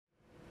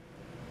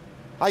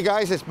Hi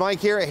guys, it's Mike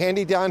here at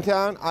Handy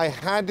Downtown. I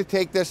had to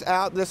take this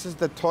out. This is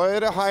the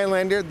Toyota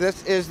Highlander.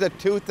 This is the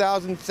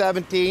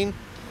 2017.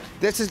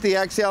 This is the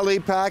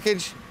XLE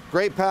package.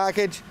 Great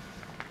package.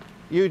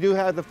 You do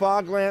have the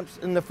fog lamps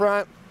in the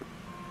front.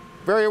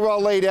 Very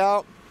well laid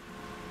out.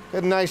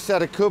 Got a nice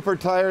set of Cooper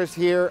tires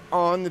here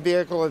on the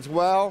vehicle as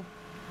well.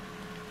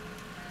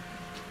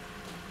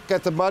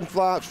 Got the mud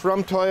flaps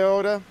from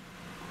Toyota.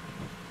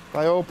 If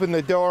I open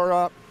the door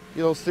up,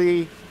 you'll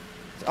see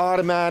it's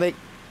automatic.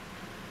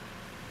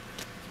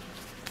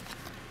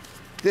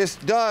 This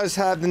does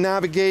have the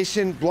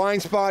navigation,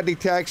 blind spot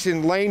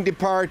detection, lane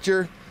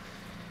departure,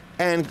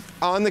 and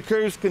on the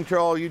cruise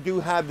control, you do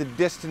have the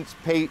distance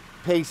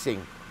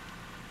pacing.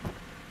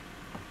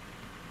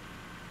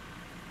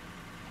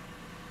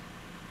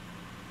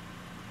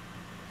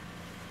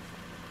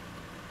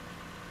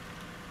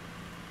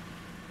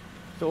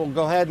 So we'll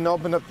go ahead and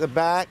open up the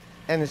back,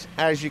 and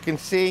as you can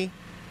see,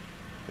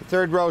 the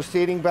third row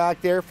seating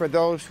back there for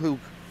those who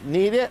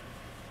need it.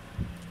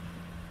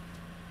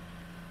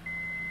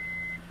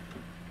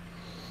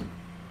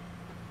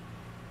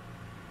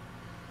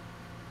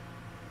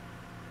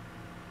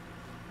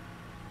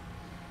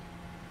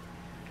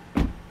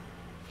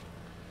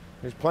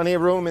 There's plenty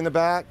of room in the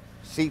back.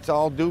 Seats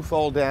all do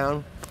fold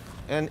down.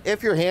 And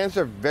if your hands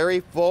are very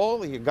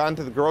full, you've gone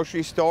to the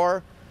grocery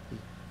store,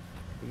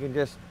 you can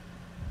just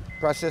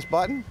press this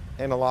button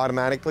and it'll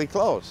automatically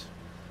close.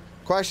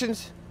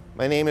 Questions?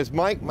 My name is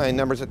Mike. My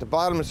number's at the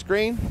bottom of the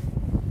screen.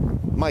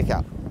 Mike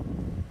out.